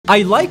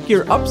I like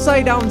your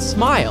upside down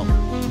smile.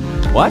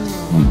 What?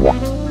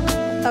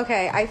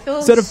 Okay, I feel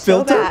Is that a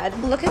so filter?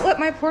 bad. Look at what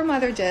my poor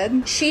mother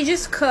did. She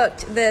just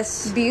cooked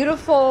this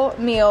beautiful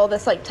meal,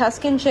 this like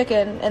Tuscan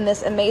chicken and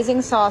this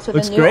amazing sauce with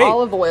Looks a new great.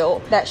 olive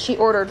oil that she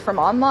ordered from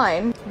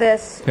online.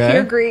 This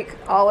pure Greek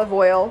olive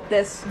oil,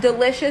 this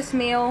delicious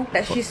meal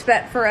that she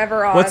spent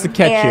forever on. What's the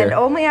catch and here?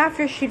 only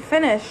after she'd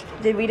finished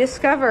did we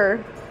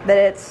discover that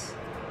it's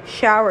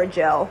shower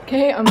gel.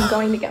 Okay, I'm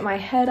going to get my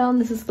head on.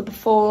 This is the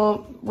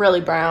before, really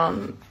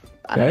brown.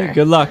 I don't Okay, know.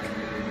 good luck.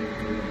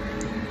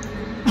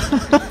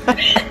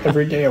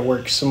 Every day at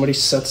work, somebody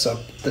sets up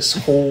this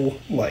whole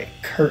like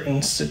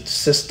curtain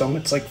system.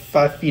 It's like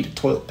 5 feet of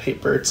toilet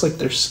paper. It's like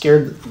they're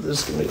scared that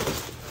there's gonna be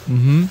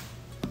like.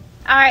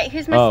 All right,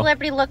 who's my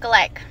celebrity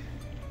lookalike?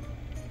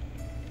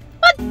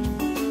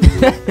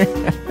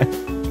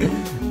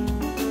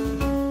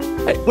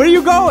 Hey, where are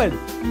you going?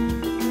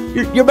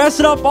 You're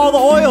messing up all the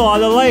oil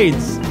on the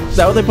lanes. Is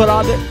that what they put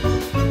on it?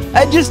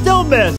 And you still missed.